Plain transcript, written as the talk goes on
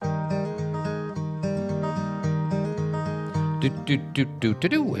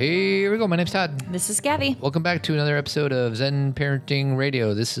Here we go. My name's Todd. This is Gabby. Welcome back to another episode of Zen Parenting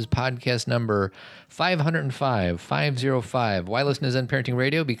Radio. This is podcast number 505. Why listen to Zen Parenting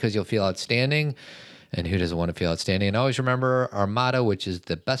Radio? Because you'll feel outstanding. And who doesn't want to feel outstanding? And always remember our motto, which is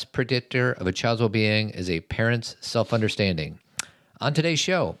the best predictor of a child's well-being is a parent's self-understanding. On today's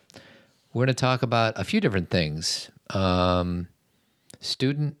show, we're going to talk about a few different things.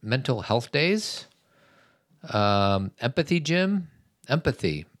 Student mental health days, empathy gym,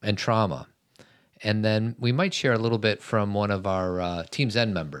 empathy and trauma. And then we might share a little bit from one of our Team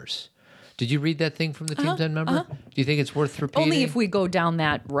Zen members. Did you read that thing from the Team Zen member? Do you think it's worth repeating? Only if we go down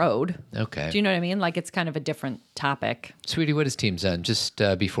that road. Okay. Do you know what I mean? Like it's kind of a different topic. Sweetie, what is Team Zen? Just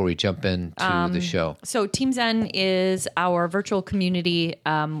before we jump into the show. So Team Zen is our virtual community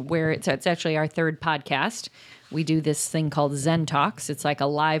where it's actually our third podcast. We do this thing called Zen Talks. It's like a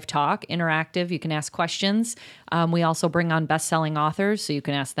live talk, interactive. You can ask questions. We also bring on best-selling authors, so you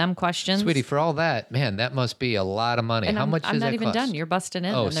can ask them questions. Sweetie, for all that, man, that must be a lot of money. And How much does that cost? I'm not even done. You're busting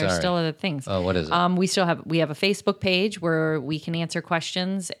in, and there's sorry. still other things. Oh, what is it? We have a Facebook page where we can answer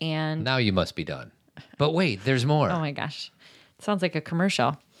questions, and Now you must be done. But wait, there's more. oh my gosh, it sounds like a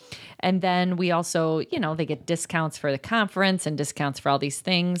commercial. And then we also, they get discounts for the conference and discounts for all these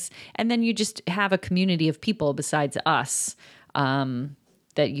things. And then you just have a community of people besides us that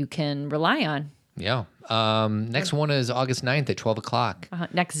you can rely on. Yeah. Next one is August 9th at 12 o'clock.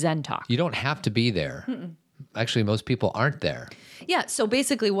 Next Zen Talk. You don't have to be there. Actually, most people aren't there. Yeah. So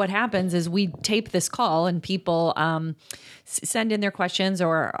basically what happens is we tape this call and people send in their questions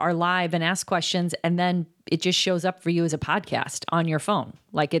or are live and ask questions. And then it just shows up for you as a podcast on your phone.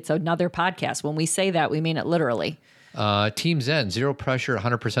 Like it's another podcast. When we say that, we mean it literally. Team Zen, zero pressure,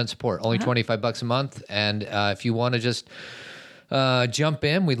 100% support, only $25 a month. And if you want to just jump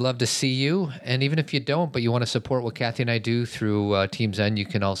in, we'd love to see you. And even if you don't, but you want to support what Kathy and I do through Team Zen, you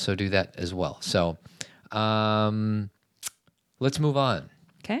can also do that as well. So let's move on.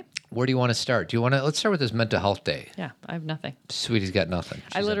 Okay. Where do you want to start? Let's start with this mental health day. Yeah. I have nothing. Sweetie's got nothing.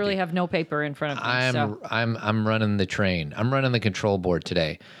 I literally have no paper in front of me. I'm running the train. I'm running the control board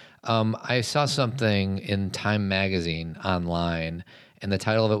today. I saw something in Time Magazine online, and the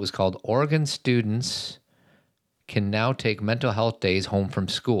title of it was called "Oregon Students Can Now Take Mental Health Days Home from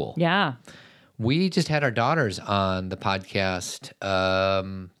School." Yeah. We just had our daughters on the podcast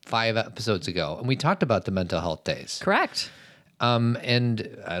 5 episodes ago, and we talked about the mental health days. Correct.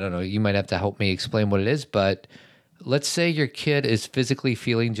 And I don't know, you might have to help me explain what it is, but let's say your kid is physically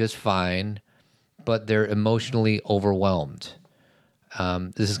feeling just fine, but they're emotionally overwhelmed.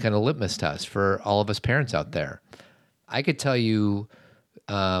 This is kind of a litmus test for all of us parents out there. I could tell you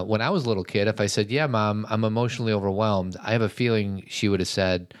when I was a little kid, if I said, "Yeah, Mom, I'm emotionally overwhelmed," I have a feeling she would have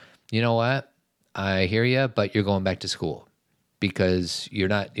said, "You know what? I hear you, but you're going back to school because you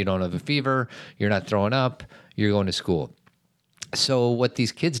don't have a fever, you're not throwing up, you're going to school." So what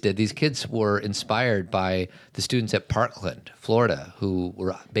these kids were inspired by the students at Parkland, Florida, who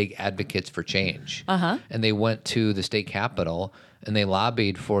were big advocates for change. And they went to the state capitol and they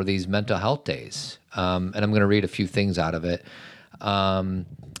lobbied for these mental health days. And I'm going to read a few things out of it.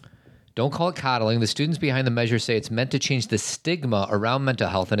 Don't call it coddling. The students behind the measure say it's meant to change the stigma around mental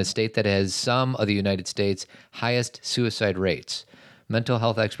health in a state that has some of the United States' highest suicide rates. Mental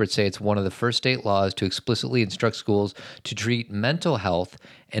health experts say it's one of the first state laws to explicitly instruct schools to treat mental health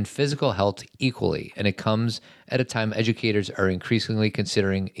and physical health equally, and it comes at a time educators are increasingly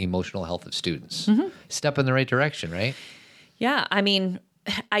considering emotional health of students. Step in the right direction, right? Yeah. I mean,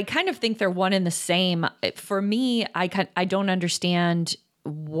 I kind of think they're one and the same. For me, I don't understand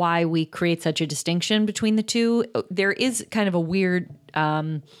why we create such a distinction between the two. There is kind of a weird,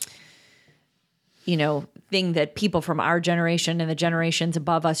 thing that people from our generation and the generations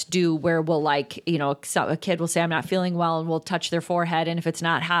above us do where we'll a kid will say, "I'm not feeling well," and we'll touch their forehead. And if it's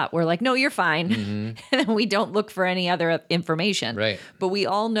not hot, we're like, "No, you're fine." And we don't look for any other information. Right. But we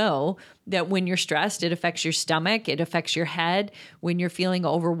all know that when you're stressed, it affects your stomach. It affects your head. When you're feeling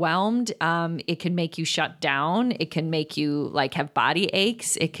overwhelmed, it can make you shut down. It can make you have body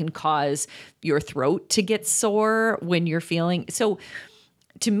aches. It can cause your throat to get sore when you're feeling so.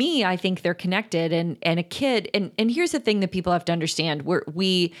 To me, I think they're connected and a kid. And here's the thing that people have to understand.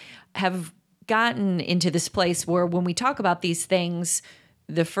 We have gotten into this place where when we talk about these things,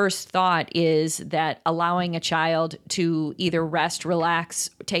 the first thought is that allowing a child to either rest, relax,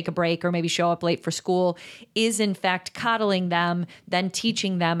 take a break, or maybe show up late for school is in fact coddling them, then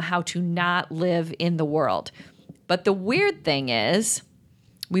teaching them how to not live in the world. But the weird thing is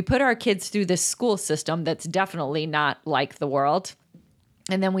we put our kids through this school system that's definitely not like the world.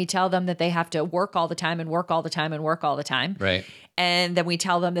 And then we tell them that they have to work all the time and work all the time and work all the time. Right. And then we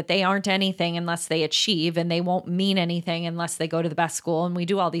tell them that they aren't anything unless they achieve, and they won't mean anything unless they go to the best school. And we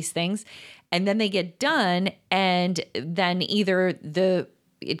do all these things. And then they get done, and then either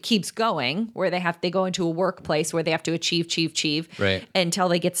it keeps going where they go into a workplace where they have to achieve right. until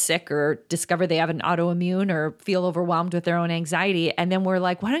they get sick or discover they have an autoimmune or feel overwhelmed with their own anxiety. And then we're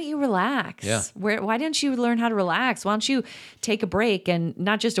like, why don't you relax? Yeah. Why didn't you learn how to relax? Why don't you take a break, and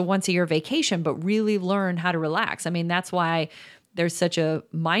not just a once a year vacation, but really learn how to relax? I mean, that's why there's such a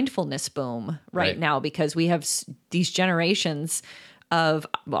mindfulness boom right now, because we have these generations of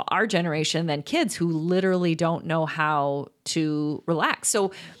our generation, then kids who literally don't know how to relax.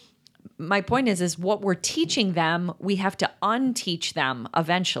 So my point is what we're teaching them, we have to unteach them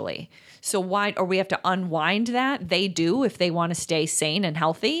eventually. So we have to unwind that. They do if they want to stay sane and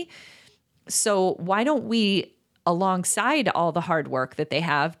healthy. So why don't we, alongside all the hard work that they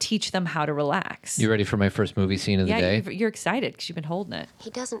have, teach them how to relax? You ready for my first movie scene of the day? You're excited because you've been holding it.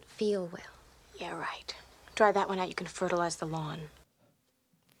 He doesn't feel well. Yeah, right. Dry that one out. You can fertilize the lawn.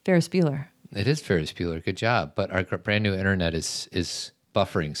 Ferris Bueller. It is Ferris Bueller. Good job. But our brand new internet is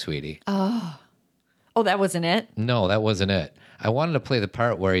buffering, sweetie. Oh, that wasn't it? No, that wasn't it. I wanted to play the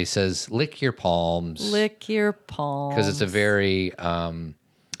part where he says, lick your palms. Lick your palms. Because it's a very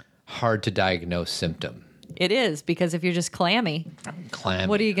hard to diagnose symptom. It is, because if you're just clammy,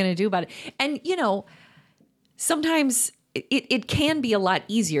 what are you going to do about it? And, sometimes it can be a lot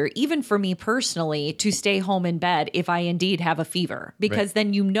easier, even for me personally, to stay home in bed if I indeed have a fever, because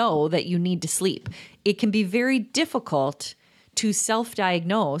then you know that you need to sleep. It can be very difficult to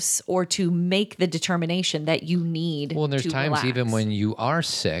self-diagnose or to make the determination that you need. Well, and there's to times relax. even when you are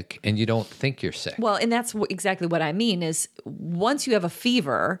sick and you don't think you're sick. Well, and that's exactly what I mean is once you have a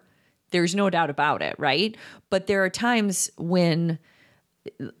fever, there's no doubt about it, right? But there are times when,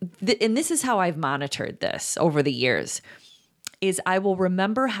 and this is how I've monitored this over the years, is I will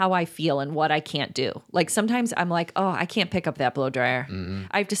remember how I feel and what I can't do. Like sometimes I'm like, oh, I can't pick up that blow dryer. Mm-hmm.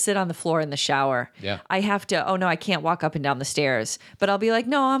 I have to sit on the floor in the shower. Yeah. I have to, oh no, I can't walk up and down the stairs. But I'll be like,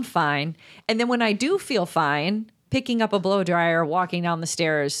 no, I'm fine. And then when I do feel fine, picking up a blow dryer, walking down the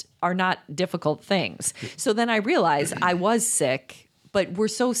stairs are not difficult things. So then I realize I was sick, but we're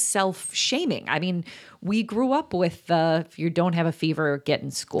so self-shaming. I mean, we grew up with if you don't have a fever, get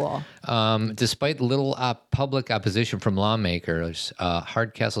in school. Despite little public opposition from lawmakers,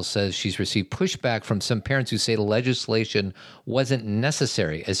 Hardcastle says she's received pushback from some parents who say the legislation wasn't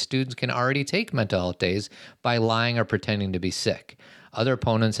necessary, as students can already take mental health days by lying or pretending to be sick. Other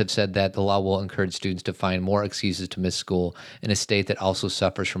opponents have said that the law will encourage students to find more excuses to miss school in a state that also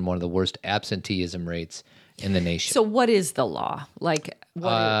suffers from one of the worst absenteeism rates in the nation. So what is the law? Like, what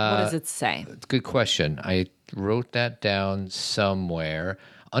does it say? Good question. I wrote that down somewhere.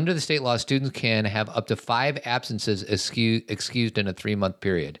 Under the state law, students can have up to 5 absences excused in a 3-month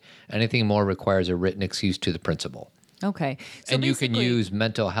period. Anything more requires a written excuse to the principal. Okay. So and you can use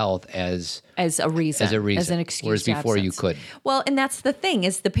mental health as a reason, as an excuse. Whereas before you couldn't. Well, and that's the thing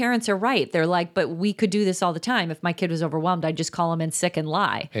is the parents are right. They're like, but we could do this all the time. If my kid was overwhelmed, I'd just call him in sick and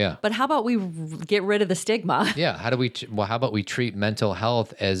lie. Yeah. But how about we get rid of the stigma? Yeah. How about we treat mental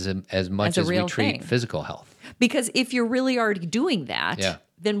health as much as we treat physical health? Because if you're really already doing that, yeah.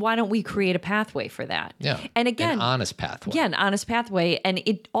 then why don't we create a pathway for that? Yeah. And again, an honest pathway. Yeah, an honest pathway. And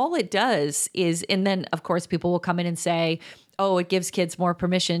all it does is, and then of course people will come in and say, oh, it gives kids more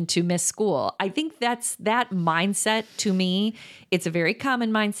permission to miss school. I think that mindset, to me, it's a very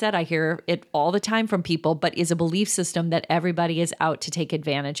common mindset. I hear it all the time from people, but is a belief system that everybody is out to take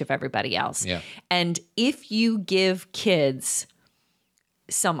advantage of everybody else. Yeah. And if you give kids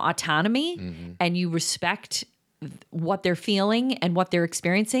some autonomy and you respect what they're feeling and what they're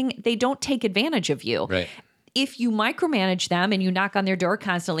experiencing, they don't take advantage of you. Right. If you micromanage them and you knock on their door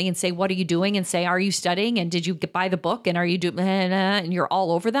constantly and say, what are you doing? And say, are you studying? And did you buy the book? And are you doing, and you're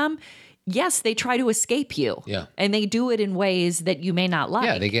all over them. Yes, they try to escape you. Yeah. And they do it in ways that you may not like.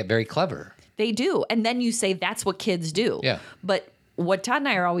 Yeah, they get very clever. They do. And then you say, that's what kids do. Yeah. But what Todd and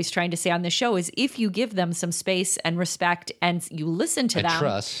I are always trying to say on the show is if you give them some space and respect and you listen to them,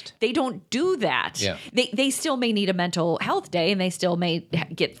 trust. They don't do that. Yeah. They still may need a mental health day and they still may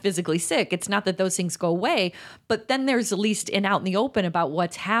get physically sick. It's not that those things go away, but then there's at least out in the open about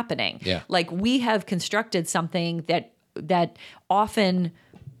what's happening. Yeah. Like we have constructed something that often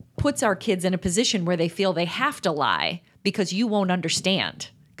puts our kids in a position where they feel they have to lie because you won't understand.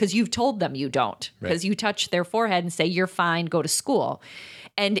 Because you've told them you don't. Because you touch their forehead and say, you're fine, go to school.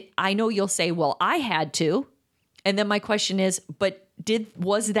 And I know you'll say, well, I had to. And then my question is, but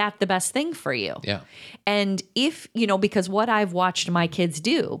was that the best thing for you? Yeah. And if, because what I've watched my kids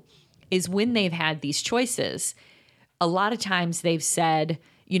do is when they've had these choices, a lot of times they've said,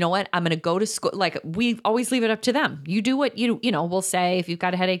 you know what, I'm going to go to school. Like, we always leave it up to them. You do what we'll say, if you've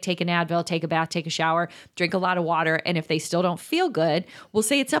got a headache, take an Advil, take a bath, take a shower, drink a lot of water. And if they still don't feel good, we'll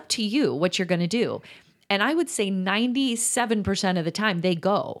say it's up to you what you're going to do. And I would say 97% of the time they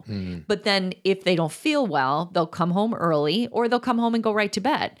go. But then if they don't feel well, they'll come home early or they'll come home and go right to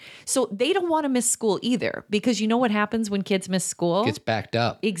bed. So they don't want to miss school either, because you know what happens when kids miss school? Gets backed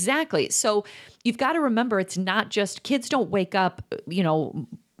up. Exactly. So you've got to remember, it's not just kids don't wake up,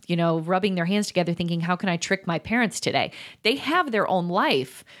 rubbing their hands together thinking, how can I trick my parents today? They have their own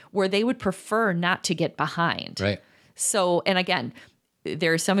life where they would prefer not to get behind. Right. So, and again,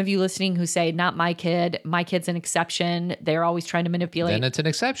 there are some of you listening who say, not my kid. My kid's an exception. They're always trying to manipulate. Then it's an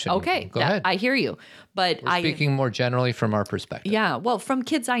exception. Okay. Go ahead. I hear you. But We're speaking more generally from our perspective. Yeah. Well, from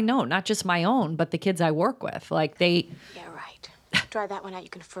kids I know, not just my own, but the kids I work with. Like Yeah, right. Dry that one out, you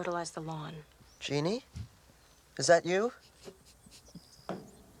can fertilize the lawn. Jeannie? Is that you?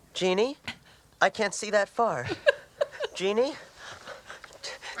 Jeannie? I can't see that far. Jeannie?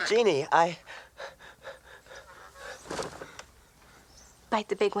 Jeannie, Bite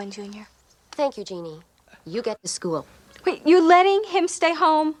the big one, Junior. Thank you, Jeannie. You get to school. Wait, you letting him stay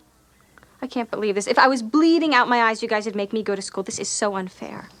home? I can't believe this. If I was bleeding out my eyes, you guys would make me go to school. This is so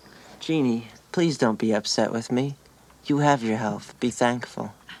unfair. Jeannie, please don't be upset with me. You have your health. Be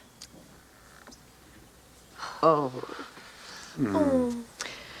thankful. Oh.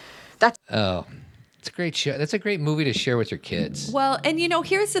 Oh, it's a great show. That's a great movie to share with your kids. Well, and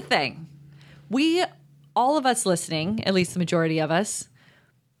here's the thing. All of us listening, at least the majority of us,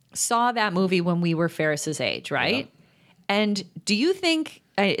 saw that movie when we were Ferris's age, right? Yeah. And do you think,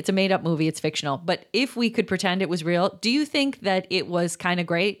 it's a made up movie, it's fictional, but if we could pretend it was real, do you think that it was kind of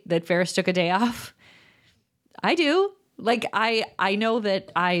great that Ferris took a day off? I do. Like, I know that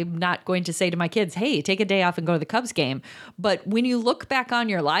I'm not going to say to my kids, hey, take a day off and go to the Cubs game. But when you look back on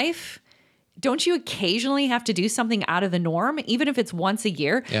your life, don't you occasionally have to do something out of the norm, even if it's once a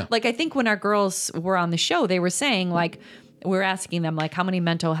year? Yeah. Like, I think when our girls were on the show, they were saying, like, we're asking them, like, how many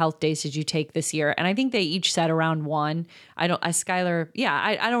mental health days did you take this year? And I think they each said around one. I don't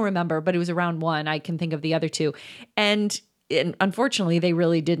remember, but it was around one. I can think of the other two. And unfortunately, they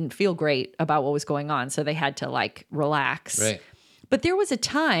really didn't feel great about what was going on. So they had to, like, relax. Right. But there was a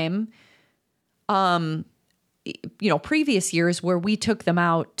time, previous years where we took them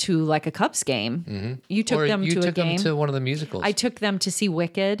out to, like, a Cubs game. Mm-hmm. You took them to a game. Them to one of the musicals. I took them to see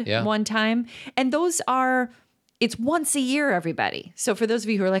Wicked one time. And it's once a year, everybody. So for those of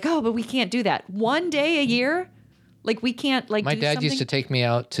you who are like, oh, but we can't do that. One day a year? Like, we can't, like, My dad used to take me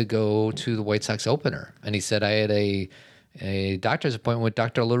out to go to the White Sox opener. And he said I had a doctor's appointment with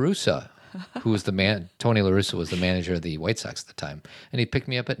Dr. LaRussa, who was the man. Tony LaRussa was the manager of the White Sox at the time. And he picked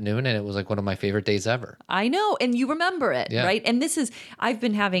me up at noon, and it was like one of my favorite days ever. I know. And you remember it, yeah. Right? And I've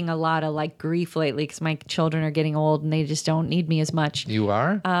been having a lot of, like, grief lately because my children are getting old and they just don't need me as much. You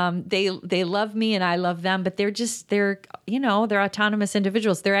are? They love me and I love them, but they're autonomous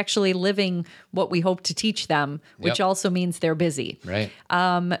individuals. They're actually living what we hope to teach them, which also means they're busy. Right.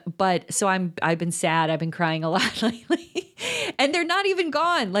 But so I've been sad. I've been crying a lot lately. And they're not even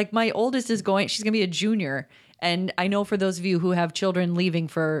gone. Like, my oldest she's going to be a junior. And I know for those of you who have children leaving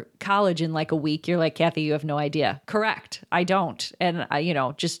for college in like a week, you're like, Kathy, you have no idea. Correct. I don't. And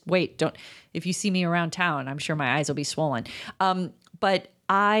just wait. If you see me around town, I'm sure my eyes will be swollen. But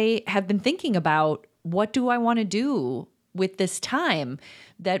I have been thinking about, what do I want to do with this time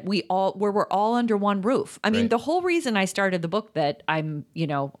that where we're all under one roof? I mean, the whole reason I started the book that I'm,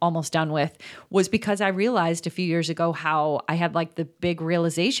 almost done with was because I realized a few years ago how I had, like, the big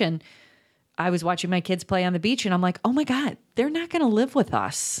realization. I was watching my kids play on the beach and I'm like, oh my God, they're not going to live with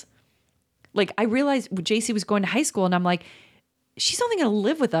us. Like, I realized JC was going to high school and I'm like, she's only going to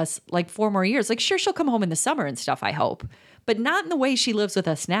live with us like 4 more years. Like, sure, she'll come home in the summer and stuff, I hope, but not in the way she lives with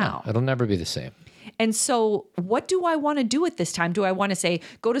us now. It'll never be the same. And so what do I want to do at this time? Do I want to say,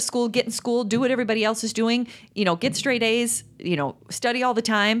 go to school, get in school, do what everybody else is doing, get straight A's, study all the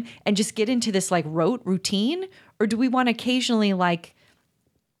time and just get into this, like, rote routine? Or do we want to occasionally, like,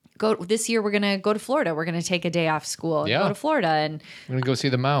 this year we're going to go to Florida. We're going to take a day off school and go to Florida. And we're going to go see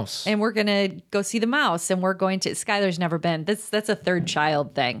the mouse. And we're going to go see the mouse. And we're going to, Skylar's never been. That's a third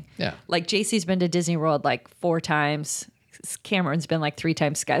child thing. Yeah. Like, JC's been to Disney World like 4 times. Cameron's been like 3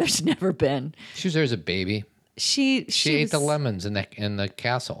 times. Skylar's never been. She was there as a baby. She ate the lemons in the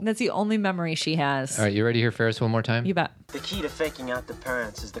castle. That's the only memory she has. All right, you ready to hear Ferris one more time? You bet. The key to faking out the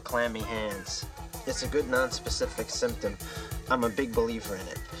parents is the clammy hands. It's a good non-specific symptom. I'm a big believer in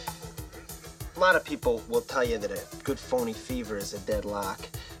it. A lot of people will tell you that a good phony fever is a deadlock,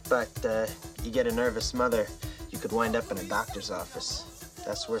 but you get a nervous mother, you could wind up in a doctor's office.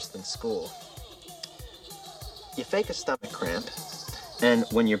 That's worse than school. You fake a stomach cramp, and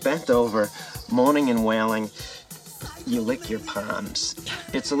when you're bent over, moaning and wailing, you lick your palms.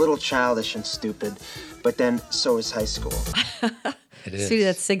 It's a little childish and stupid, but then so is high school. It is. See,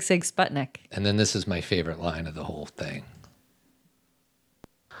 that's Sig Sig Sputnik. And then this is my favorite line of the whole thing.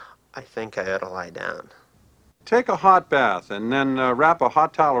 I think I ought to lie down. Take a hot bath and then wrap a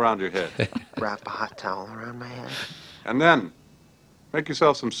hot towel around your head. Wrap a hot towel around my head. And then make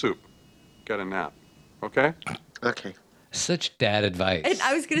yourself some soup. Get a nap. Okay? Okay. Such dad advice. And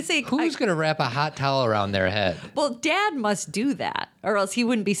I was going to say, Who's going to wrap a hot towel around their head? well, Dad must do that, or else he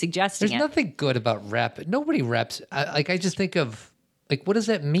wouldn't be suggesting There's it. nothing good about wrapping. Nobody wraps. I just think of, like, what does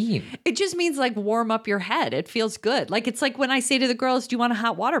that mean? It just means like warm up your head. It feels good. Like it's like when I say to the girls, "Do you want a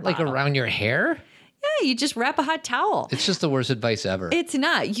hot water Like bottle?" around your hair? Yeah, you just wrap a hot towel. It's just the worst advice ever. It's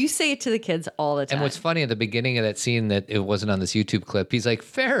not. You say it to the kids all the time. And what's funny at the beginning of that scene that it wasn't on this YouTube clip, he's like,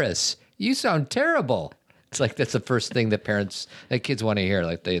 Ferris, you sound terrible. It's like that's the first thing that kids want to hear.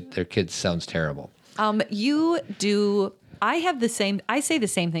 Like their kid sounds terrible. You do. I say the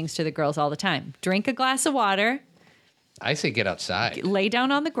same things to the girls all the time. Drink a glass of water. I say get outside. Lay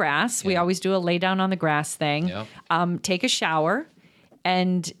down on the grass. We always do a lay down on the grass thing. Yep. Take a shower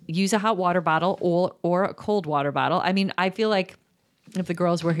and use a hot water bottle or a cold water bottle. I mean, I feel like if the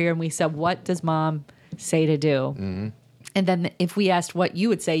girls were here and we said, what does mom say to do? Mm-hmm. And then if we asked what you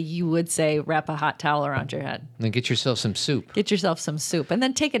would say, wrap a hot towel around your head. And then get yourself some soup. Get yourself some soup and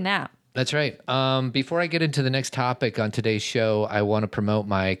then take a nap. That's right. Before I get into the next topic on today's show, I want to promote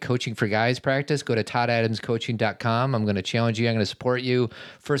my Coaching for Guys practice. Go to toddadamscoaching.com. I'm going to challenge you. I'm going to support you.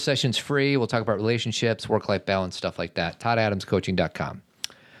 First session's free. We'll talk about relationships, work-life balance, stuff like that. toddadamscoaching.com.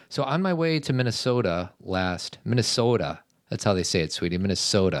 So on my way to Minnesota, that's how they say it, sweetie,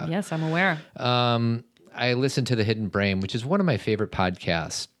 Minnesota. Yes, I'm aware. I listened to The Hidden Brain, which is one of my favorite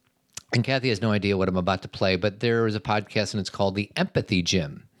podcasts. And Kathy has no idea what I'm about to play, but there is a podcast and it's called The Empathy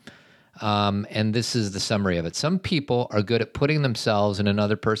Gym. And this is the summary of it. Some people are good at putting themselves in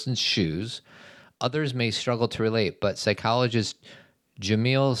another person's shoes. Others may struggle to relate, but psychologist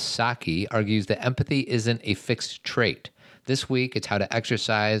Jamil Saki argues that empathy isn't a fixed trait. This week, it's how to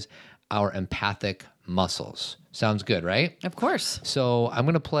exercise our empathic muscles. Sounds good, right? Of course. So I'm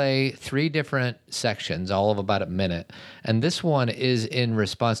going to play 3 different sections, all of about a minute. And this one is in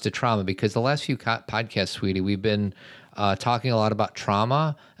response to trauma because the last few podcasts, sweetie, we've been talking a lot about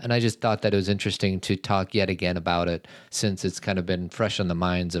trauma. And I just thought that it was interesting to talk yet again about it since it's kind of been fresh on the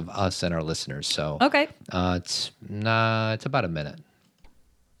minds of us and our listeners. So Okay. It's about a minute.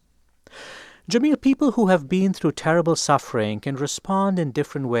 Jamil, people who have been through terrible suffering can respond in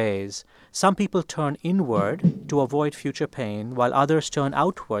different ways. Some people turn inward to avoid future pain, while others turn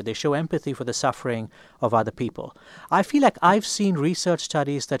outward. They show empathy for the suffering of other people. I feel like I've seen research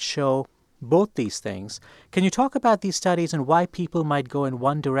studies that show both these things. Can you talk about these studies and why people might go in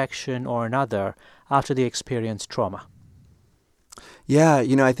one direction or another after they experience trauma? Yeah,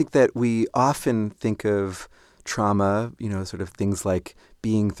 I think that we often think of trauma, sort of things like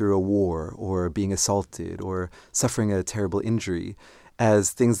being through a war or being assaulted or suffering a terrible injury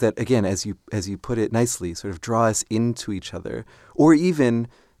as things that, again, as you put it nicely, sort of draw us into each other, or even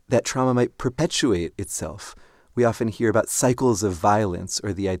that trauma might perpetuate itself. We often hear about cycles of violence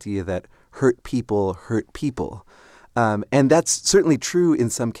or the idea that hurt people hurt people. And that's certainly true in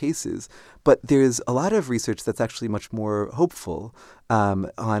some cases, but there's a lot of research that's actually much more hopeful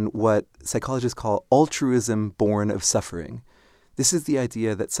on what psychologists call altruism born of suffering. This is the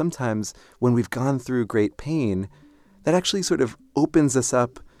idea that sometimes when we've gone through great pain, that actually sort of opens us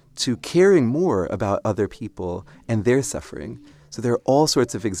up to caring more about other people and their suffering. So there are all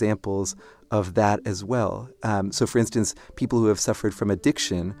sorts of examples of that as well. So for instance, people who have suffered from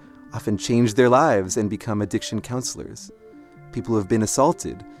addiction often change their lives and become addiction counselors. People who have been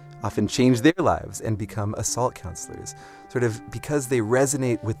assaulted often change their lives and become assault counselors, sort of because they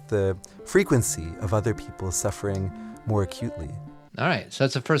resonate with the frequency of other people's suffering more acutely. All right, so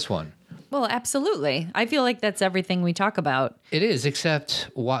that's the first one. Well, absolutely. I feel like that's everything we talk about. It is,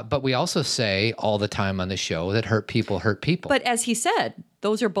 but we also say all the time on the show that hurt people hurt people. But as he said,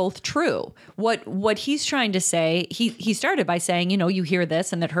 those are both true. What he's trying to say, he started by saying, you hear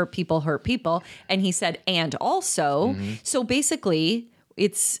this and that hurt people. And he said, and also, so basically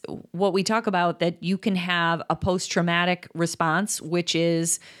it's what we talk about, that you can have a post-traumatic response, which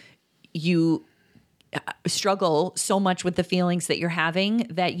is you struggle so much with the feelings that you're having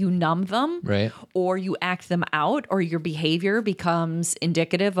that you numb them, Right. or you act them out, or your behavior becomes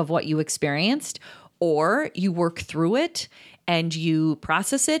indicative of what you experienced, or you work through it and you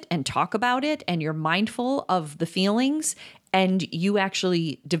process it and talk about it and you're mindful of the feelings and you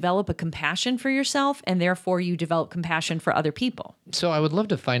actually develop a compassion for yourself and therefore you develop compassion for other people. So I would love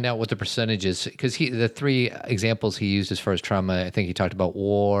to find out what the percentage is, because the three examples he used as far as trauma, I think he talked about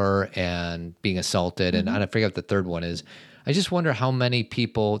war and being assaulted, and I forget what the third one is. I just wonder how many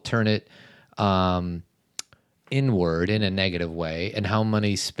people turn it inward in a negative way and how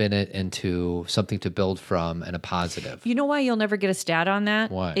many spin it into something to build from and a positive. You know why you'll never get a stat on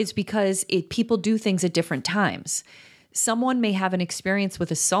that? Why? It's because people do things at different times. Someone may have an experience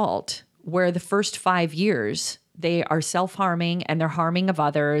with assault where the first 5 years they are self-harming and they're harming of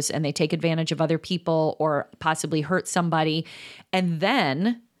others and they take advantage of other people or possibly hurt somebody, and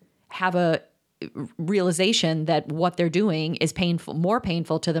then have a realization that what they're doing is painful, more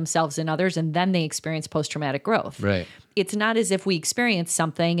painful to themselves and others, and then they experience post-traumatic growth. Right. It's not as if we experience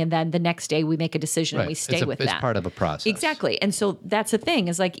something and then the next day we make a decision and we stay with that. It's part of a process. Exactly. And so that's the thing,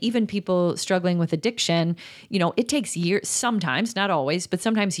 is like even people struggling with addiction, it takes years, sometimes, not always, but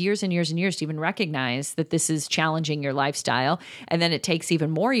sometimes years and years and years to even recognize that this is challenging your lifestyle. And then it takes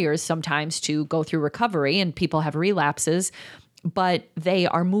even more years sometimes to go through recovery, and people have relapses, but they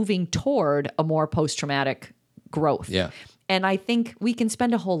are moving toward a more post-traumatic growth. Yeah. And I think we can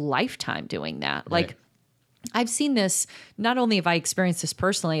spend a whole lifetime doing that. Right. Like, I've seen this, not only have I experienced this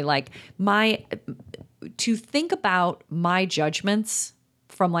personally, like to think about my judgments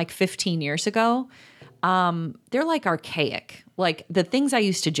from like 15 years ago, they're like archaic. Like the things I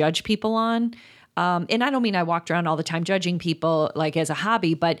used to judge people on, and I don't mean I walked around all the time judging people like as a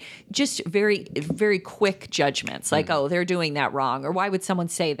hobby, but just very, very quick judgments like, oh, they're doing that wrong, or why would someone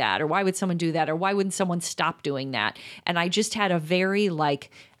say that, or why would someone do that, or why wouldn't someone stop doing that? And I just had a very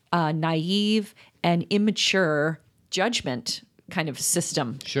naive and immature judgment kind of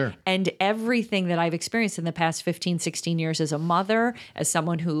system. Sure. And everything that I've experienced in the past 15, 16 years as a mother, as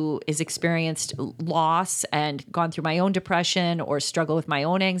someone who has experienced loss and gone through my own depression or struggle with my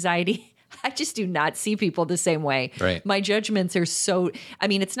own anxiety, I just do not see people the same way. Right. My judgments are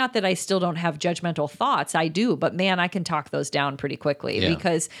it's not that I still don't have judgmental thoughts. I do, but man, I can talk those down pretty quickly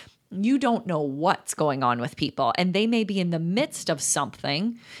because you don't know what's going on with people, and they may be in the midst of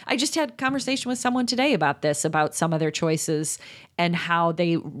something. I just had a conversation with someone today about this, about some of their choices and how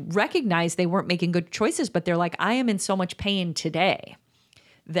they recognize they weren't making good choices, but they're like, I am in so much pain today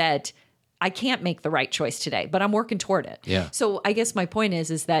that I can't make the right choice today, but I'm working toward it. Yeah. So I guess my point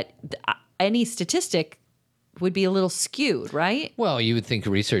is that any statistic would be a little skewed, right? Well, you would think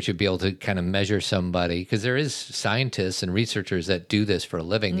research would be able to kind of measure somebody, because there is scientists and researchers that do this for a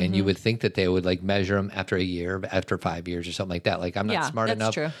living, and you would think that they would like measure them after a year, after 5 years or something like that. Like I'm not smart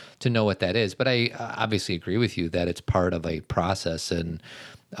enough to know what that is, but I obviously agree with you that it's part of a process, and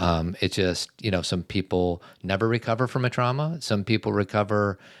it's just, some people never recover from a trauma. Some people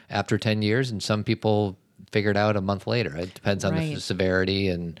recover after 10 years, and some people figure it out a month later. It depends on the severity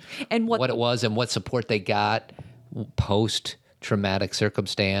and what it was and what support they got post-traumatic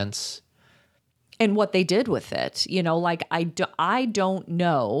circumstance. And what they did with it, I don't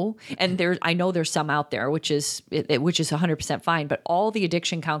know, and I know there's some out there, which is 100% fine. But all the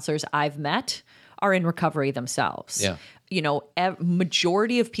addiction counselors I've met are in recovery themselves. Yeah.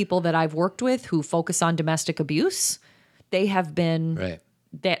 Majority of people that I've worked with who focus on domestic abuse, they have been right.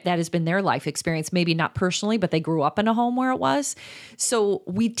 That has been their life experience. Maybe not personally, but they grew up in a home where it was. So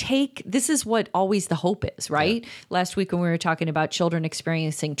this is what always the hope is, right? Yeah. Last week when we were talking about children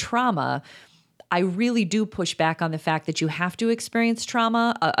experiencing trauma, I really do push back on the fact that you have to experience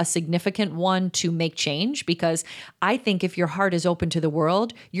trauma, a significant one, to make change, because I think if your heart is open to the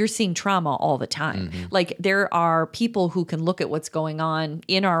world, you're seeing trauma all the time. Mm-hmm. Like there are people who can look at what's going on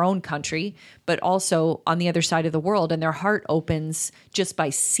in our own country, but also on the other side of the world, and their heart opens just by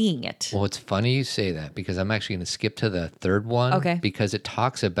seeing it. Well, it's funny you say that, because I'm actually going to skip to the third one, because it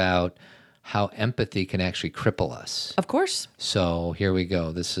talks about how empathy can actually cripple us. Of course. So here we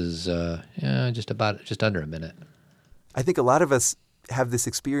go. This is just under a minute. I think a lot of us have this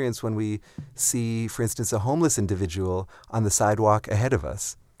experience when we see, for instance, a homeless individual on the sidewalk ahead of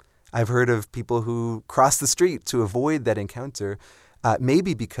us. I've heard of people who cross the street to avoid that encounter,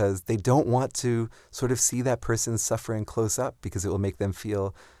 maybe because they don't want to sort of see that person suffering close up, because it will make them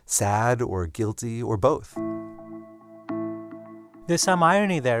feel sad or guilty or both. There's some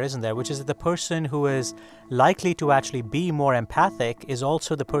irony there, isn't there? Which is that the person who is likely to actually be more empathic is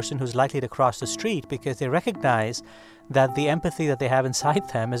also the person who's likely to cross the street, because they recognize that the empathy that they have inside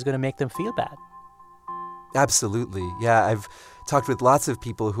them is going to make them feel bad. Absolutely. Yeah, I've talked with lots of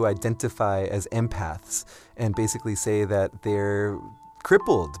people who identify as empaths and basically say that they're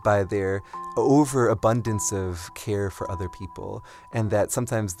crippled by their overabundance of care for other people, and that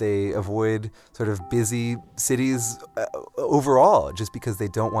sometimes they avoid sort of busy cities overall just because they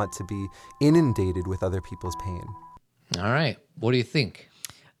don't want to be inundated with other people's pain. All right. What do you think?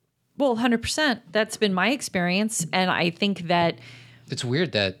 Well, 100%. That's been my experience. And I think that It's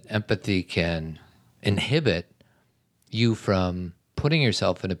weird that empathy can inhibit you from putting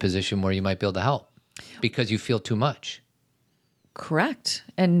yourself in a position where you might be able to help because you feel too much. correct.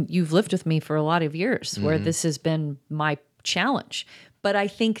 And you've lived with me for a lot of years where this has been my challenge. But I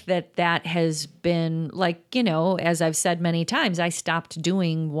think that that has been like, you know, as I've said many times, I stopped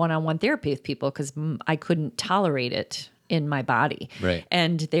doing one-on-one therapy with people because I couldn't tolerate it in my body. Right.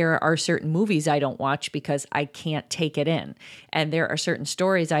 And there are certain movies I don't watch because I can't take it in. And there are certain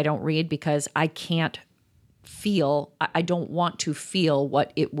stories I don't read because I can't feel, I don't want to feel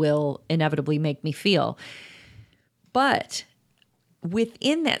what it will inevitably make me feel. But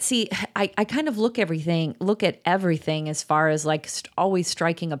within that, see, I kind of look at everything as far as like always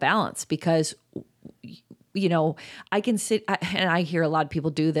striking a balance, because you know, I can sit, and I hear a lot of people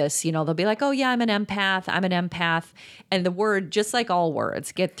do this, you know, they'll be like, oh yeah, I'm an empath. And the word, just like all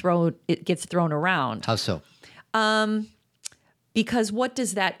words, gets thrown around. How so? Because what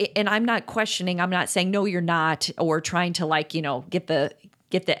does that, and I'm not questioning, I'm not saying, no, you're not, or trying to like, you know, get the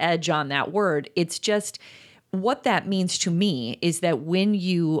edge on that word. It's just, what that means to me is that when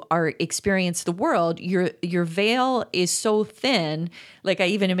you experience the world, your veil is so thin, like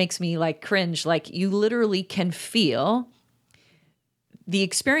it makes me like cringe. Like you literally can feel the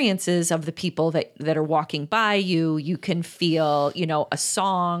experiences of the people that are walking by you. You can feel, you know, a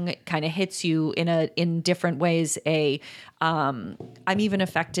song kind of hits you in different ways. I'm even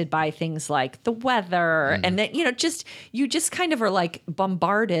affected by things like the weather, and that, you know, you just kind of are like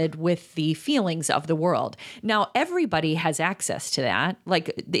bombarded with the feelings of the world. Now, everybody has access to that.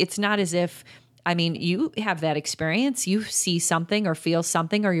 Like, it's not as if, I mean, you have that experience. You see something or feel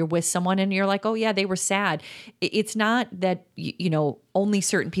something, or you're with someone and you're like, oh yeah, they were sad. It's not that, you know, only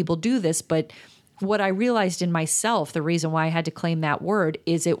certain people do this, but what I realized in myself, the reason why I had to claim that word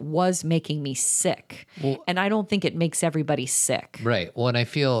is it was making me sick. Well, and I don't think it makes everybody sick. Right. Well, and I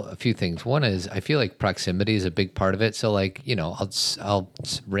feel a few things. One is I feel like proximity is a big part of it. So like, you know, I'll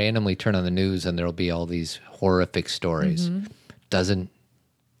randomly turn on the news and there'll be all these horrific stories.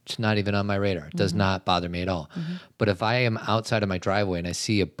 It's not even on my radar. It does not bother me at all. But if I am outside of my driveway and I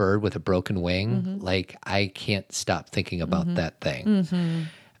see a bird with a broken wing, like I can't stop thinking about that thing.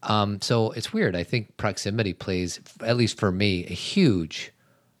 So it's weird. I think proximity plays, at least for me, a huge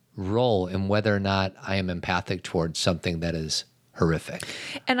role in whether or not I am empathic towards something that is horrific.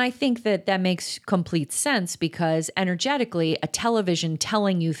 And I think that makes complete sense, because energetically, a television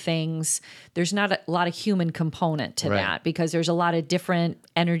telling you things, there's not a lot of human component to that, because there's a lot of different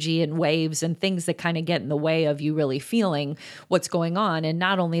energy and waves and things that kind of get in the way of you really feeling what's going on. And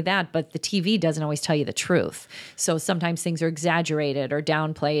not only that, but the TV doesn't always tell you the truth. So sometimes things are exaggerated or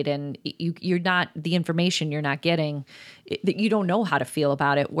downplayed, and you're not, the information you're not getting, you don't know how to feel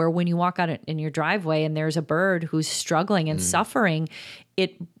about it. Where when you walk out in your driveway and there's a bird who's struggling and suffering,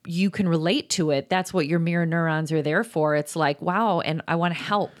 you can relate to it. That's what your mirror neurons are there for. It's like, wow, and I want to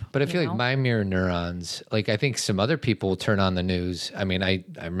help. But I feel like my mirror neurons, like I think some other people will turn on the news. I mean, I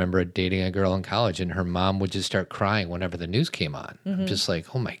remember dating a girl in college and her mom would just start crying whenever the news came on. I'm just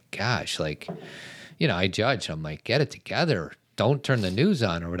like, oh my gosh, like, you know, I judge. I'm like, get it together. Don't turn the news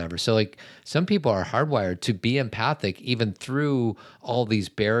on or whatever. So like some people are hardwired to be empathic even through all these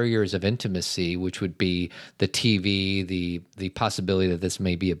barriers of intimacy, which would be the TV, the possibility that this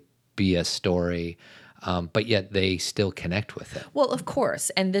may be a BS story, but yet they still connect with it. Well, of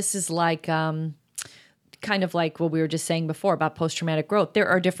course. And this is like, kind of like what we were just saying before about post-traumatic growth. There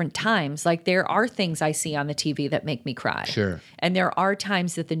are different times. Like there are things I see on the TV that make me cry. Sure. And there are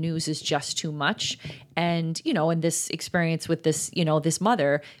times that the news is just too much. And, you know, in this experience with this, you know, this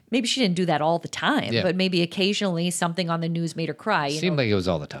mother, maybe she didn't do that all the time, but maybe occasionally something on the news made her cry. Seemed like it was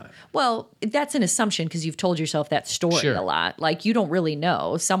all the time. Well, that's an assumption because you've told yourself that story a lot. Like you don't really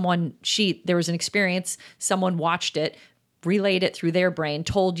know. There was an experience, someone watched it, relayed it through their brain,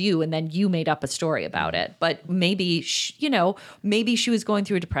 told you, and then you made up a story about it. But maybe, maybe she was going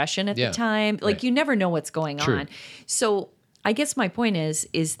through a depression at the time. Like you never know what's going on. So I guess my point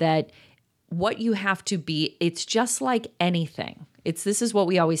is that what you have to be, it's just like anything. This is what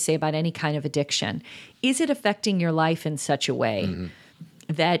we always say about any kind of addiction. Is it affecting your life in such a way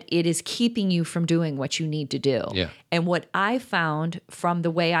that it is keeping you from doing what you need to do. Yeah. And what I found from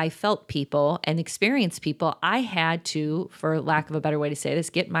the way I felt people and experienced people, I had to, for lack of a better way to say this,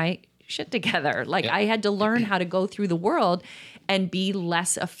 get my shit together. Like I had to learn how to go through the world and be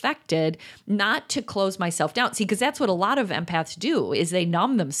less affected, not to close myself down. See, because that's what a lot of empaths do, is they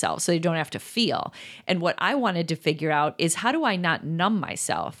numb themselves so they don't have to feel. And what I wanted to figure out is, how do I not numb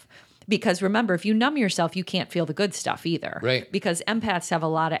myself? Because remember, if you numb yourself, you can't feel the good stuff either. Right. Because empaths have a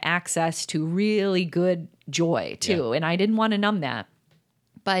lot of access to really good joy too. And I didn't want to numb that.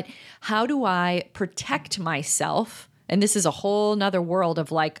 But how do I protect myself? And this is a whole nother world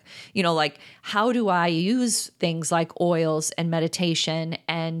of like, you know, like, how do I use things like oils and meditation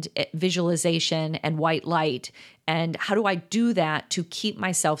and visualization and white light? And how do I do that to keep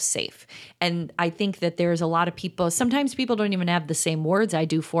myself safe? And I think that there's a lot of people, sometimes people don't even have the same words I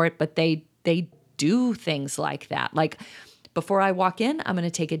do for it, but they do things like that. Like, before I walk in, I'm going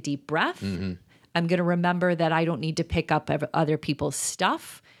to take a deep breath. I'm going to remember that I don't need to pick up other people's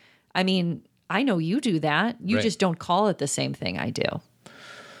stuff. I mean, I know you do that. You just don't call it the same thing I do.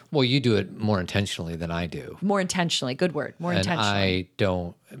 Well, you do it more intentionally than I do. More intentionally. Good word. More intentionally. I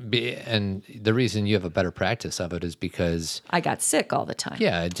don't. And the reason you have a better practice of it is because I got sick all the time.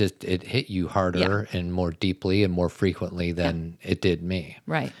 Yeah, it hit you harder and more deeply and more frequently than it did me.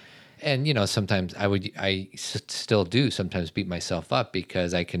 Right. And, you know, sometimes I still do sometimes beat myself up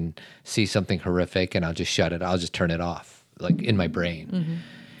because I can see something horrific and I'll just shut it. I'll just turn it off, like in my brain.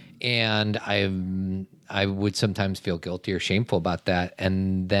 And I would sometimes feel guilty or shameful about that.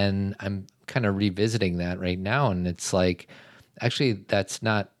 And then I'm kind of revisiting that right now. And it's like, actually, that's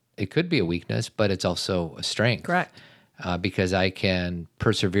not, it could be a weakness, but it's also a strength. Correct. Because I can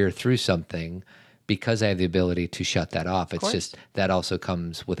persevere through something because I have the ability to shut that off. It's just, that also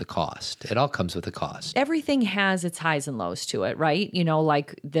comes with a cost. It all comes with a cost. Everything has its highs and lows to it, right? You know,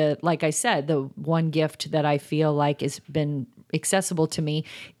 like I said, the one gift that I feel like has been accessible to me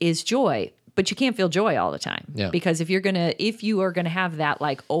is joy. But you can't feel joy all the time. Yeah. Because if you are gonna have that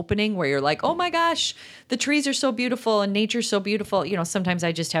like opening where you're like, oh my gosh, the trees are so beautiful and nature's so beautiful. You know, sometimes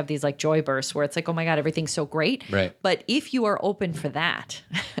I just have these like joy bursts where it's like, oh my God, everything's so great. Right. But if you are open for that,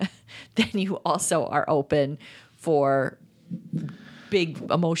 then you also are open for big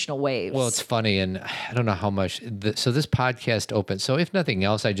emotional waves. Well, it's funny, and I don't know how much. So this podcast opens. So if nothing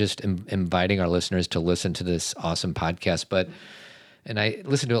else, I just am inviting our listeners to listen to this awesome podcast. And I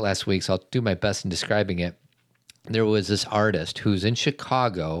listened to it last week, so I'll do my best in describing it. There was this artist who's in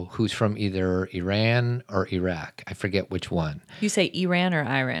Chicago who's from either Iran or Iraq. I forget which one. You say Iran or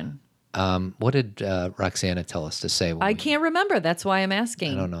Iran? What did Roxana tell us to say? I can't remember. That's why I'm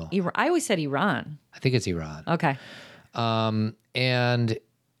asking. I don't know. I always said Iran. I think it's Iran. Okay. And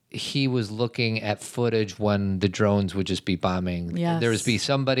he was looking at footage when the drones would just be bombing. Yes. There would be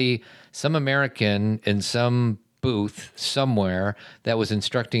some American in some booth somewhere that was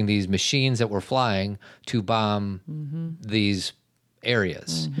instructing these machines that were flying to bomb these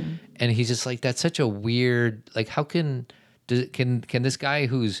areas. And he's just like, that's such a weird, like, how can this guy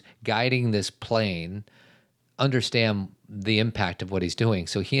who's guiding this plane understand the impact of what he's doing?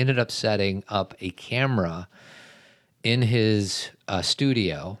 So he ended up setting up a camera in his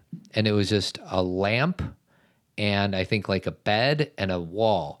studio, and it was just a lamp and I think like a bed and a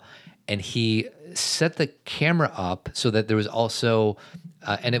wall. And he set the camera up so that there was also,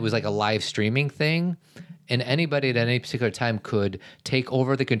 and it was like a live streaming thing. And anybody at any particular time could take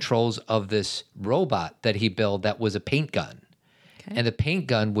over the controls of this robot that he built that was a paint gun. Okay. And the paint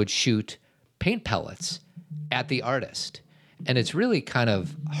gun would shoot paint pellets at the artist. And it's really kind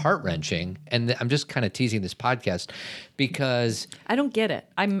of heart-wrenching. And I'm just kind of teasing this podcast because I don't get it.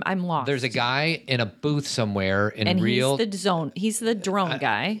 I'm lost. There's a guy in a booth somewhere in and real. He's the drone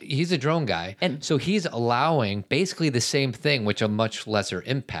guy. He's a drone guy. And so he's allowing basically the same thing, which a much lesser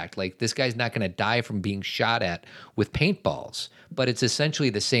impact. Like, this guy's not going to die from being shot at with paintballs, but it's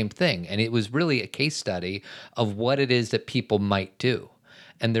essentially the same thing. And it was really a case study of what it is that people might do.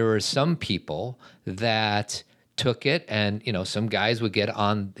 And there were some people that took it, and some guys would get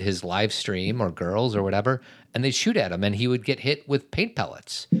on his live stream, or girls or whatever, and they'd shoot at him, and he would get hit with paint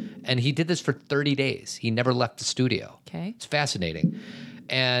pellets. And he did this for 30 days. He never left the studio. Okay. It's fascinating.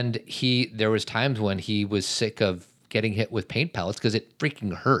 And there was times when he was sick of getting hit with paint pellets because it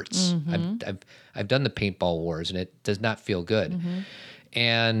freaking hurts. I've done the paintball wars, and it does not feel good.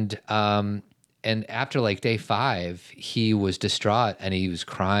 And after like day 5, he was distraught and he was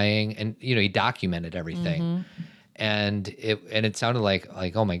crying, and he documented everything. And it sounded like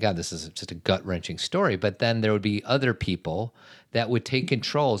oh my God, this is just a gut wrenching story. But then there would be other people that would take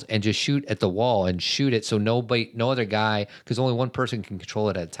controls and just shoot at the wall and shoot it so no other guy, because only one person can control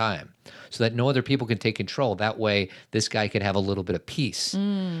it at a time, so that no other people can take control. That way, this guy could have a little bit of peace.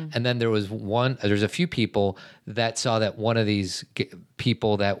 And then there's a few people that saw that one of these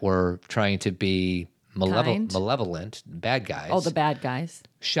people that were trying to be malevolent, bad guys. Oh, the bad guys.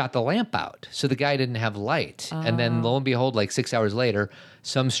 Shot the lamp out. So the guy didn't have light. And then lo and behold, like 6 hours later,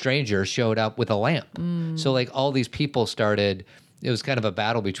 some stranger showed up with a lamp. So like all these people started, it was kind of a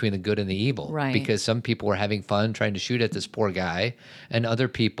battle between the good and the evil. Right. Because some people were having fun trying to shoot at this poor guy, and other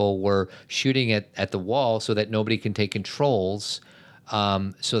people were shooting at the wall so that nobody can take controls,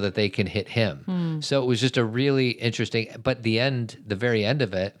 so that they can hit him. So it was just a really interesting, but the very end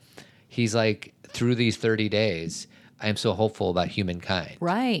of it, he's like, through these 30 days, I am so hopeful about humankind.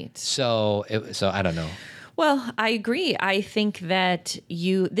 Right. So I don't know. Well, I agree. I think that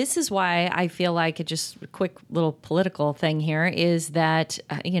this is why I feel like just a quick little political thing here is that,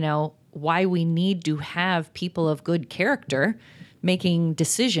 why we need to have people of good character making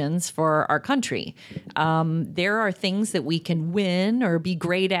decisions for our country. There are things that we can win or be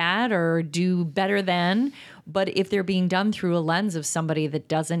great at or do better than, but if they're being done through a lens of somebody that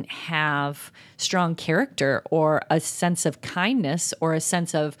doesn't have strong character or a sense of kindness or a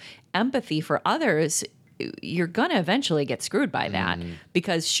sense of empathy for others, you're going to eventually get screwed by that.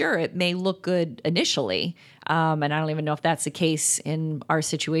 Because sure, it may look good initially, and I don't even know if that's the case in our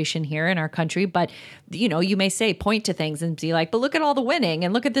situation here in our country, but you may point to things and be like, but look at all the winning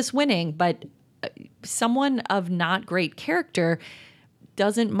and look at this winning. But someone of not great character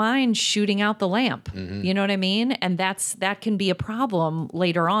doesn't mind shooting out the lamp. You know what I mean? And that can be a problem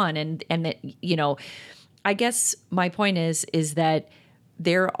later on. And that, I guess my point is that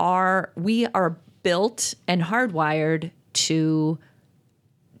we are built and hardwired to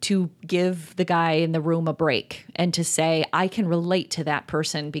give the guy in the room a break and to say, I can relate to that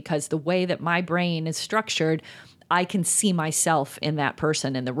person because the way that my brain is structured, I can see myself in that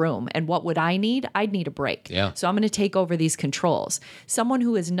person in the room. And what would I need? I'd need a break. Yeah. So I'm going to take over these controls. Someone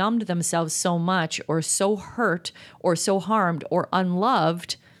who has numbed themselves so much or so hurt or so harmed or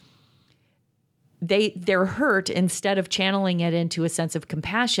unloved, they're hurt, instead of channeling it into a sense of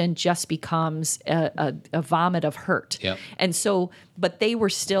compassion, just becomes a vomit of hurt. Yep. And so, but they were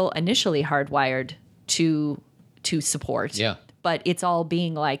still initially hardwired to support. Yeah. But it's all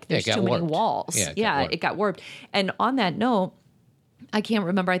being like, there's too many walls. Yeah, it got warped. And on that note, I can't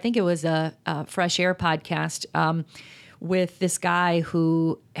remember, I think it was a Fresh Air podcast with this guy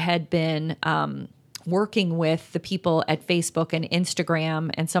who had been working with the people at Facebook and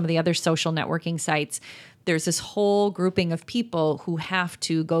Instagram and some of the other social networking sites. There's this whole grouping of people who have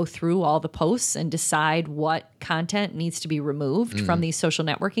to go through all the posts and decide what content needs to be removed from these social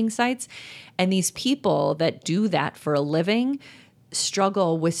networking sites. And these people that do that for a living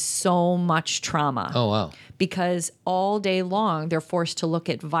struggle with so much trauma. Oh, wow. Because all day long they're forced to look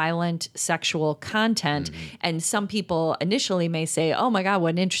at violent sexual content. And some people initially may say, oh my God, what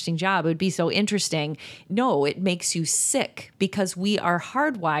an interesting job. It would be so interesting. No, it makes you sick because we are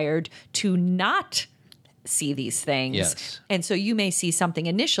hardwired to not see these things. Yes. And so you may see something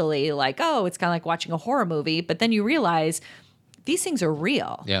initially like, oh, it's kind of like watching a horror movie, but then you realize these things are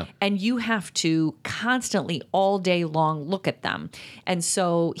real. Yeah. And you have to constantly all day long look at them. And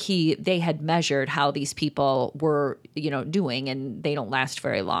so they had measured how these people were, doing, and they don't last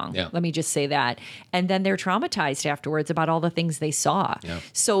very long. Yeah. Let me just say that. And then they're traumatized afterwards about all the things they saw. Yeah.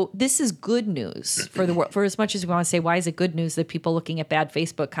 So this is good news for the world. For as much as we want to say, why is it good news that people looking at bad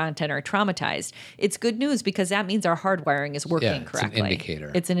Facebook content are traumatized? It's good news because that means our hardwiring is working correctly. It's an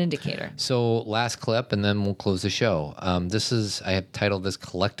indicator. It's an indicator. So last clip, and then we'll close the show. I have titled this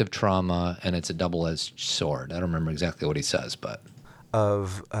Collective Trauma, and it's a double-edged sword. I don't remember exactly what he says, but...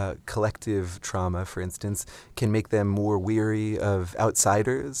 Of collective trauma, for instance, can make them more weary of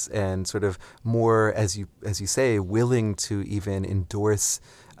outsiders and sort of more, as you say, willing to even endorse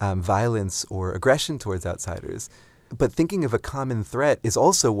violence or aggression towards outsiders. But thinking of a common threat is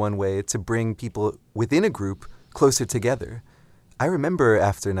also one way to bring people within a group closer together. I remember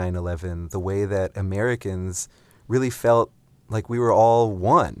after 9/11 the way that Americans really felt like we were all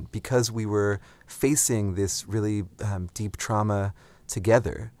one because we were facing this really deep trauma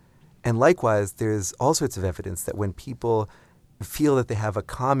together. And likewise, there's all sorts of evidence that when people feel that they have a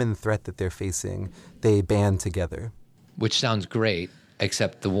common threat that they're facing, they band together. Which sounds great,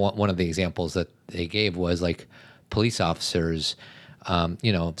 except one of the examples that they gave was like police officers.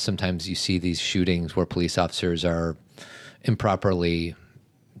 Sometimes you see these shootings where police officers are improperly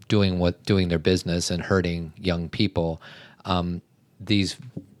doing their business and hurting young people. These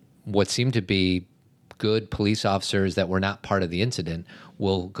what seem to be good police officers that were not part of the incident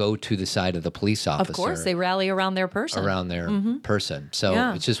will go to the side of the police officer. Of course, they rally around their person. So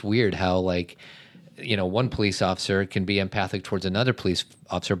Yeah. it's just weird how, like, you know, one police officer can be empathic towards another police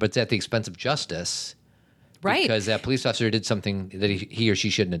officer, but it's at the expense of justice. Right. Because that police officer did something that he or she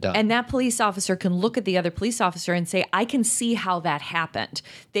shouldn't have done. And that police officer can look at the other police officer and say, I can see how that happened.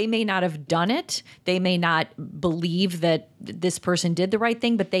 They may not have done it. They may not believe that this person did the right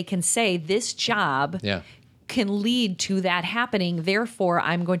thing, but they can say this job can lead to that happening. Therefore,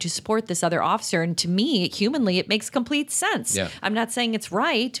 I'm going to support this other officer. And to me, humanly, it makes complete sense. Yeah. I'm not saying it's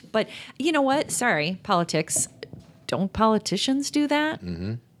right, but you know what? Sorry, politics. Don't politicians do that?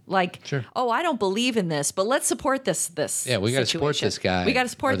 Mm-hmm. Like, oh, I don't believe in this, but let's support this. Yeah, we got to support this guy. We got to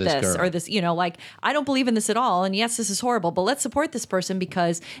support this or this, you know, like, I don't believe in this at all. And yes, this is horrible, but let's support this person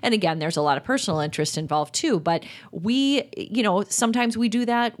because, and again, there's a lot of personal interest involved too. But we, you know, sometimes we do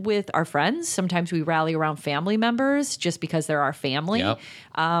that with our friends. Sometimes we rally around family members just because they're our family. Yep.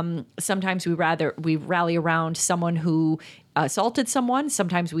 Sometimes we rally around someone who assaulted someone.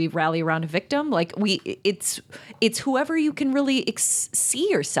 Sometimes we rally around a victim. Like it's whoever you can really see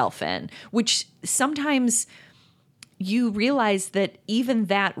yourself in, which sometimes you realize that even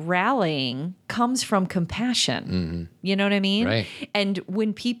that rallying comes from compassion. Mm-hmm. You know what I mean? Right. And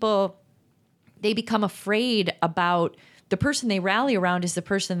when people, they become afraid about the person they rally around is the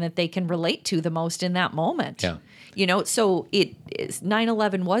person that they can relate to the most in that moment. Yeah. You know, so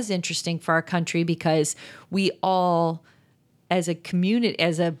 9/11 was interesting for our country because we all, as a community,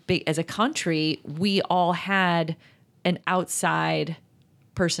 as a country, we all had an outside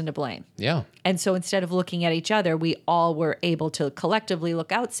person to blame. Yeah. And so instead of looking at each other, we all were able to collectively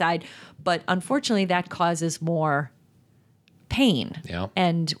look outside. But unfortunately, that causes more pain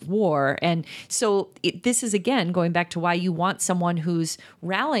and war. And so this is, again, going back to why you want someone who's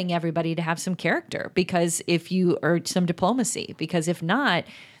rallying everybody to have some character, because if you, or some diplomacy, because if not,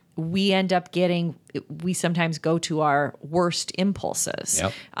 we end up we sometimes go to our worst impulses.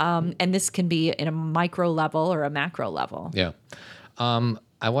 Yep. And this can be in a micro level or a macro level. Yeah.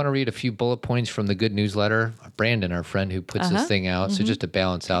 I want to read a few bullet points from the Good newsletter. Brandon, our friend who puts this thing out. So just to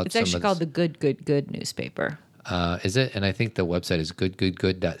balance out it's actually called the Good newspaper. Is it? And I think the website is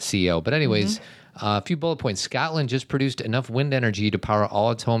goodgoodgood.co. But anyways, a few bullet points. Scotland just produced enough wind energy to power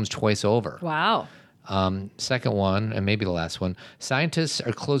all its homes twice over. Wow. Second one, and maybe the last one, scientists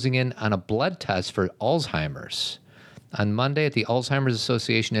are closing in on a blood test for Alzheimer's. On Monday at the Alzheimer's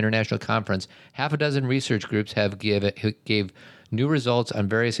Association International Conference, half a dozen research groups gave new results on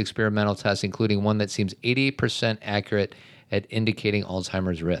various experimental tests, including one that seems 88% accurate at indicating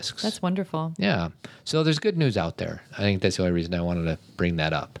Alzheimer's risks. That's wonderful. Yeah. So there's good news out there. I think that's the only reason I wanted to bring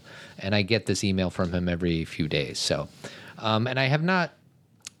that up. And I get this email from him every few days. So, and I have not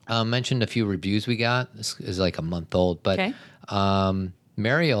mentioned a few reviews we got. This is like a month old, but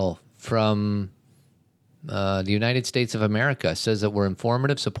Mariel from the United States of America says that we're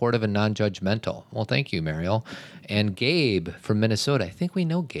informative, supportive, and non-judgmental. Well, thank you, Mariel. And Gabe from Minnesota. I think we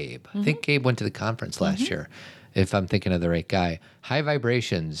know Gabe. I think Gabe went to the conference last year, if I'm thinking of the right guy. High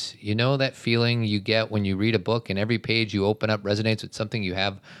vibrations. You know that feeling you get when you read a book and every page you open up resonates with something you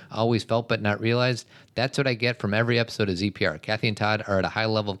have always felt but not realized? That's what I get from every episode of ZPR. Kathy and Todd are at a high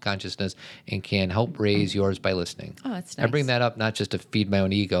level of consciousness and can help raise yours by listening. Oh, that's nice. I bring that up not just to feed my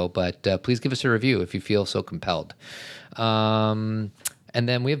own ego, but please give us a review if you feel so compelled. And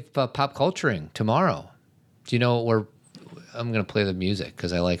then we have pop culturing tomorrow. Do you know what I'm going to play the music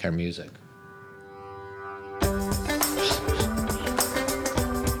because I like our music.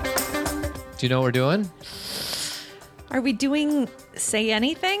 Do you know what we're doing? Are we doing Say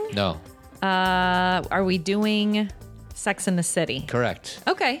Anything? No. Are we doing Sex and the City? Correct.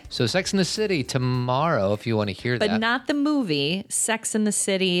 Okay. So Sex and the City tomorrow, if you want to hear that. But not the movie, Sex and the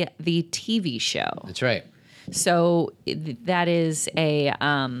City, the TV show. That's right. So that is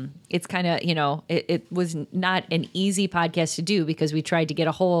it's kind of, it was not an easy podcast to do because we tried to get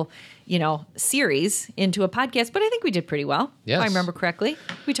a whole, series into a podcast, but I think we did pretty well. Yes. If I remember correctly.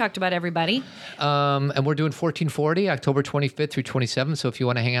 We talked about everybody. And we're doing 1440, October 25th through 27th. So if you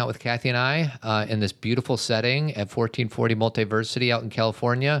want to hang out with Kathy and I in this beautiful setting at 1440 Multiversity out in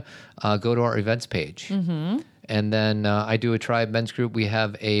California, go to our events page. Mm-hmm. And then I do a Tribe men's group. We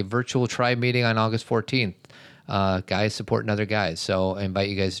have a virtual Tribe meeting on August 14th. Guys supporting other guys. So I invite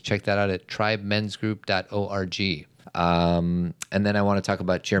you guys to check that out at tribemensgroup.org. And then I want to talk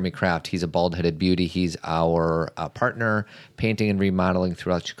about Jeremy Kraft. He's a bald-headed beauty. He's our partner, painting and remodeling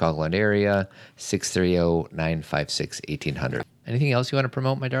throughout the Chicagoland area, 630-956-1800. Anything else you want to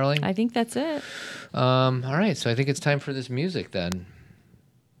promote, my darling? I think that's it. All right, so I think it's time for this music then.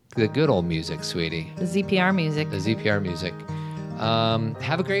 The good old music, sweetie. The ZPR music. The ZPR music.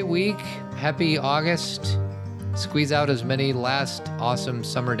 Have a great week. Happy August. Squeeze out as many last awesome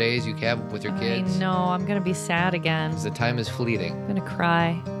summer days you can with your kids. I know. I'm going to be sad again. 'Cause the time is fleeting. I'm going to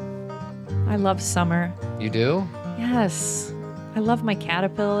cry. I love summer. You do? Yes. I love my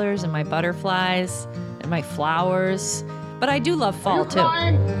caterpillars and my butterflies and my flowers. But I do love fall, too.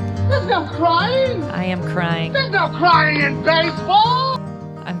 Crying? There's no crying. I am crying. There's no crying in baseball.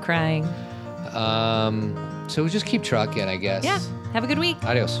 I'm crying. So just keep trucking, I guess. Yeah. Have a good week.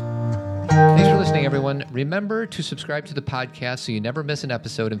 Adios. Thanks for listening, everyone. Remember to subscribe to the podcast so you never miss an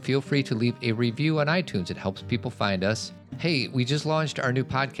episode, and feel free to leave a review on iTunes. It helps people find us. Hey, we just launched our new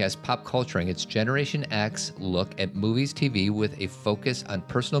podcast, Pop Culturing. It's Generation X look at movies, TV with a focus on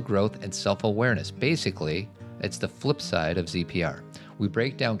personal growth and self-awareness. Basically, it's the flip side of ZPR. We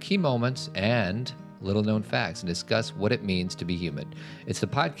break down key moments and little-known facts and discuss what it means to be human. It's the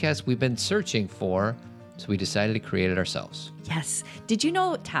podcast we've been searching for, so we decided to create it ourselves. Yes. Did you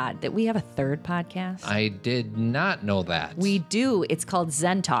know, Todd, that we have a third podcast? I did not know that. We do. It's called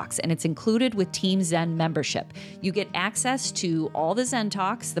Zen Talks, and it's included with Team Zen membership. You get access to all the Zen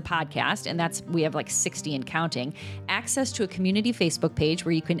Talks, the podcast, and we have like 60 and counting, access to a community Facebook page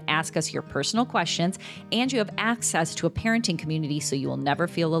where you can ask us your personal questions, and you have access to a parenting community so you will never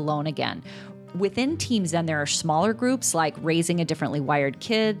feel alone again. Within Team Zen, there are smaller groups like raising a differently wired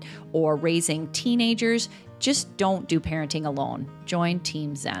kid or raising teenagers. Just don't do parenting alone. Join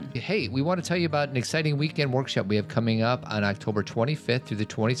Team Zen. Hey, we want to tell you about an exciting weekend workshop we have coming up on October 25th through the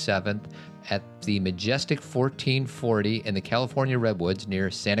 27th at the Majestic 1440 in the California Redwoods near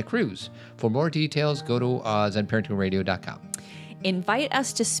Santa Cruz. For more details, go to zenparentingradio.com. Invite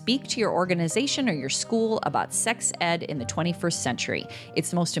us to speak to your organization or your school about sex ed in the 21st century. It's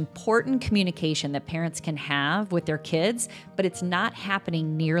the most important communication that parents can have with their kids, but it's not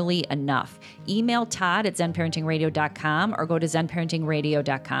happening nearly enough. Email Todd at zenparentingradio.com or go to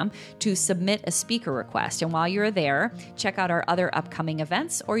zenparentingradio.com to submit a speaker request. And while you're there, check out our other upcoming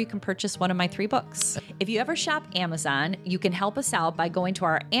events, or you can purchase one of my 3 books. If you ever shop Amazon, you can help us out by going to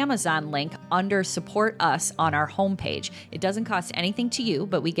our Amazon link under Support Us on our homepage. It doesn't cost anything to you,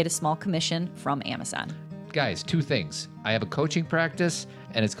 but we get a small commission from Amazon. Guys, 2 things. I have a coaching practice,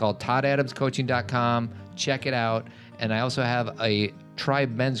 and it's called toddadamscoaching.com. Check it out. And I also have a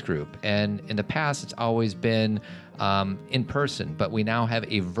Tribe men's group. And in the past, it's always been in person, but we now have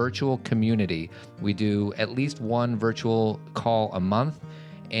a virtual community. We do at least one virtual call a month,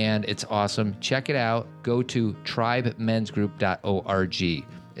 and it's awesome. Check it out. Go to tribemensgroup.org.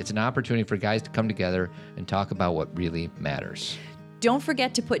 It's an opportunity for guys to come together and talk about what really matters. Don't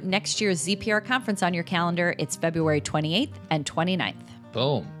forget to put next year's ZPR conference on your calendar. It's February 28th and 29th.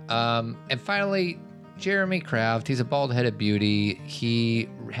 Boom. And finally, Jeremy Kraft. He's a bald-headed beauty. He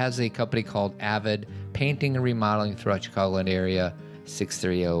has a company called Avid Painting and Remodeling throughout Chicagoland area,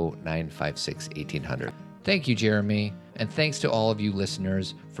 630-956-1800. Thank you, Jeremy. And thanks to all of you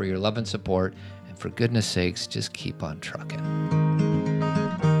listeners for your love and support. And for goodness sakes, just keep on trucking.